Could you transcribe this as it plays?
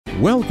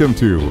Welcome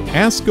to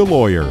Ask a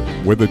Lawyer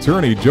with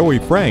attorney Joey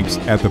Franks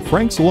at the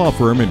Franks Law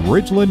Firm in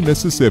Ridgeland,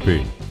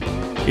 Mississippi.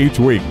 Each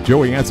week,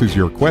 Joey answers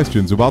your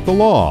questions about the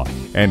law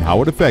and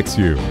how it affects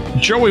you.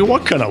 Joey,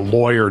 what can a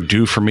lawyer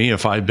do for me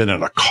if I've been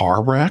in a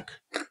car wreck?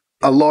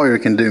 A lawyer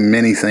can do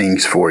many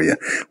things for you.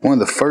 One of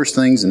the first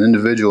things an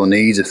individual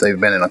needs if they've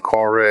been in a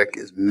car wreck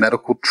is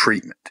medical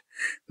treatment.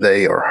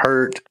 They are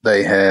hurt.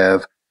 They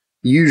have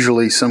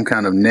usually some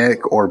kind of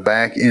neck or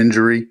back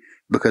injury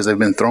because they've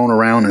been thrown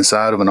around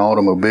inside of an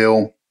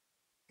automobile.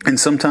 And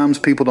sometimes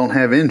people don't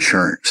have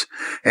insurance.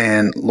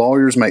 And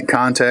lawyers make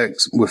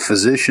contacts with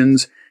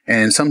physicians,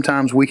 and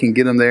sometimes we can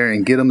get them there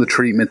and get them the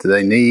treatment that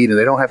they need, and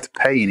they don't have to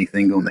pay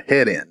anything on the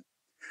head end.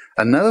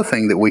 Another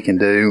thing that we can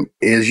do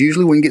is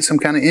usually we can get some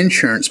kind of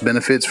insurance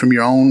benefits from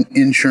your own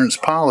insurance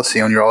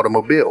policy on your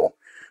automobile.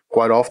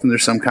 Quite often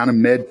there's some kind of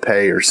med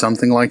pay or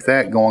something like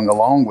that going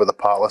along with a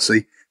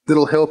policy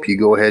that'll help you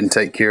go ahead and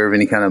take care of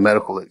any kind of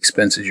medical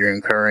expenses you're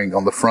incurring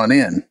on the front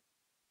end.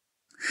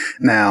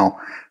 Now,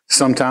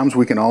 sometimes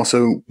we can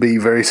also be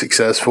very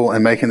successful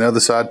in making the other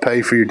side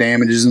pay for your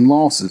damages and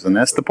losses, and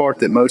that's the part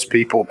that most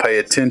people pay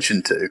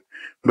attention to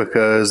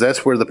because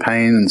that's where the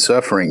pain and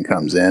suffering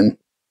comes in.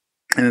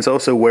 And it's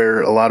also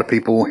where a lot of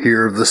people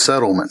hear of the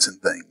settlements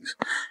and things.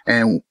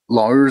 And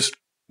lawyers,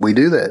 we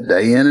do that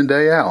day in and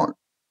day out.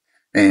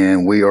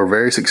 And we are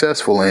very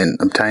successful in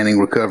obtaining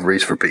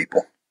recoveries for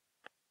people.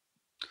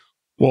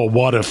 Well,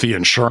 what if the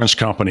insurance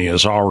company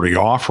is already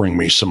offering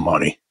me some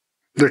money?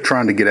 They're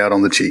trying to get out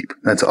on the cheap.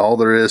 That's all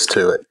there is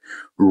to it.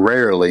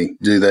 Rarely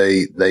do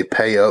they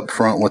pay up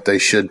front what they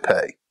should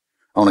pay.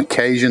 On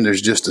occasion,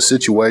 there's just a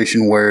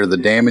situation where the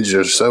damages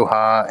are so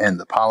high and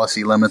the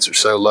policy limits are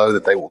so low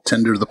that they will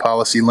tender the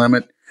policy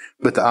limit.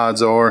 But the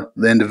odds are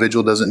the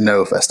individual doesn't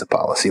know if that's the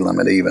policy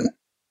limit even.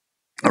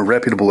 A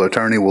reputable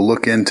attorney will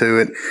look into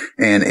it,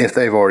 and if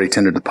they've already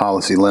tendered the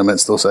policy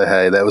limits, they'll say,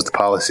 hey, that was the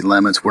policy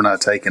limits. We're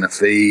not taking a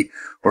fee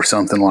or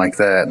something like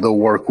that. They'll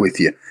work with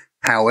you.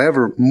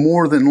 However,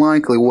 more than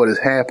likely what is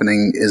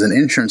happening is an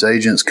insurance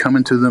agent's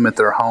coming to them at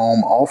their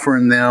home,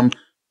 offering them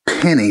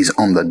pennies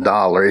on the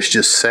dollar. It's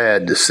just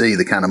sad to see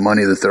the kind of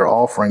money that they're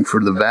offering for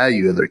the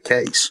value of their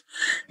case.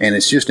 And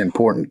it's just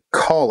important.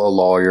 Call a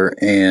lawyer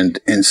and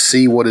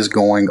see what is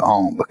going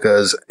on,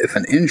 because if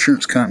an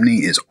insurance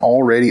company is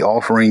already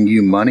offering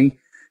you money,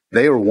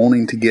 they are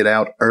wanting to get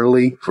out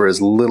early for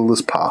as little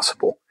as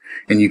possible.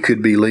 And you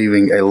could be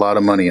leaving a lot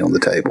of money on the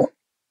table.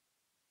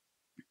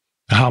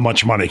 How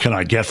much money can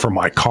I get for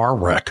my car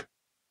wreck?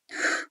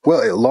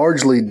 Well, it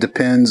largely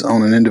depends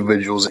on an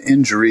individual's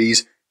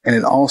injuries, and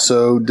it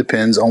also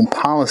depends on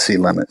policy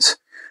limits.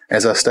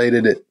 As I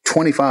stated,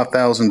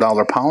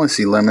 $25,000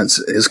 policy limits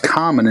is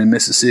common in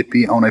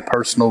Mississippi on a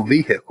personal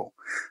vehicle.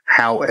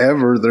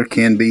 However, there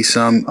can be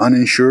some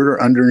uninsured or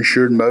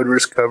underinsured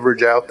motorist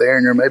coverage out there,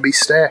 and there may be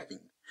stacking.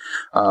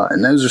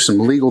 And those are some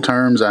legal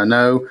terms, I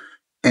know.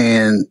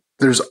 And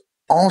there's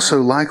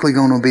also likely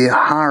going to be a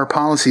higher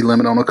policy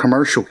limit on a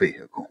commercial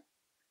vehicle.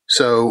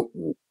 So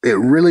it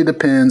really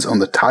depends on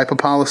the type of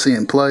policy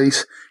in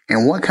place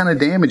and what kind of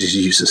damages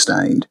you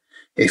sustained.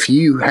 If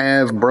you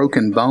have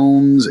broken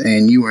bones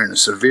and you were in a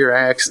severe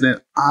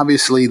accident,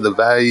 obviously the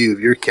value of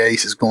your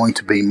case is going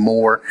to be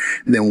more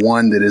than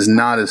one that is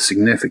not as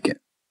significant.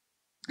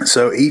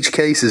 So each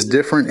case is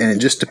different, and it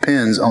just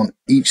depends on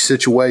each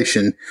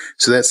situation.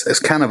 So that's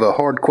kind of a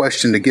hard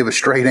question to give a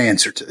straight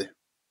answer to.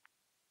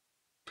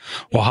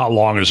 Well, how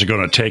long is it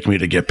going to take me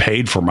to get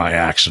paid for my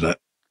accident?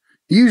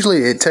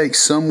 Usually it takes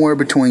somewhere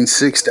between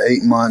 6 to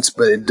 8 months,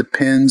 but it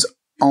depends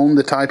on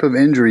the type of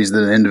injuries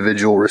that an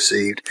individual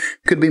received.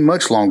 It could be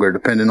much longer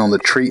depending on the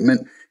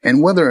treatment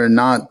and whether or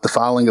not the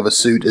filing of a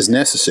suit is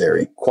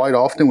necessary. Quite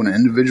often when an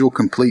individual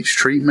completes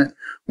treatment,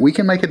 we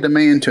can make a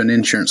demand to an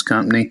insurance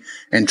company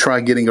and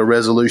try getting a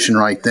resolution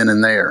right then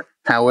and there.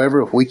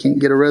 However, if we can't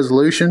get a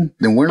resolution,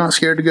 then we're not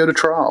scared to go to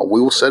trial.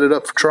 We will set it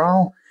up for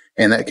trial,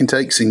 and that can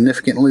take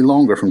significantly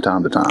longer from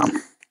time to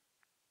time.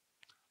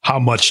 How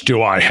much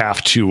do I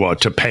have to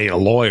pay a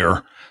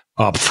lawyer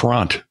up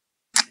front?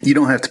 You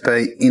don't have to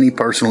pay any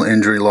personal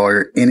injury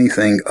lawyer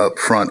anything up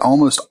front.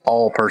 Almost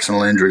all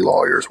personal injury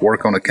lawyers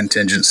work on a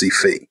contingency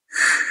fee.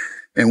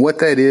 And what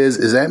that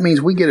is that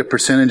means we get a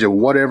percentage of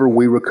whatever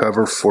we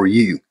recover for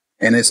you.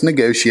 And it's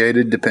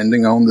negotiated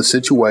depending on the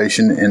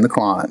situation and the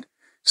client.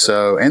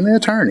 So, and the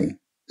attorney.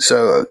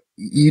 So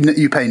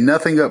you pay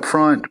nothing up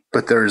front,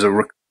 but there's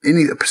a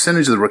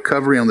percentage of the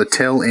recovery on the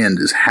tail end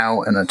is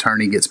how an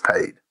attorney gets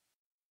paid.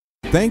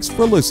 Thanks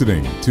for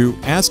listening to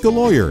Ask a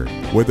Lawyer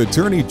with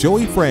attorney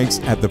Joey Franks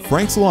at the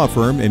Franks Law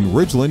Firm in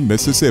Ridgeland,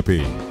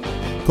 Mississippi.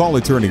 Call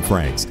attorney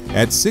Franks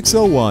at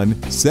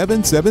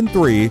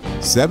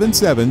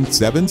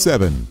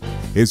 601-773-7777.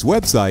 His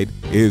website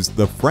is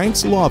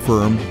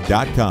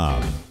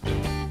thefrankslawfirm.com.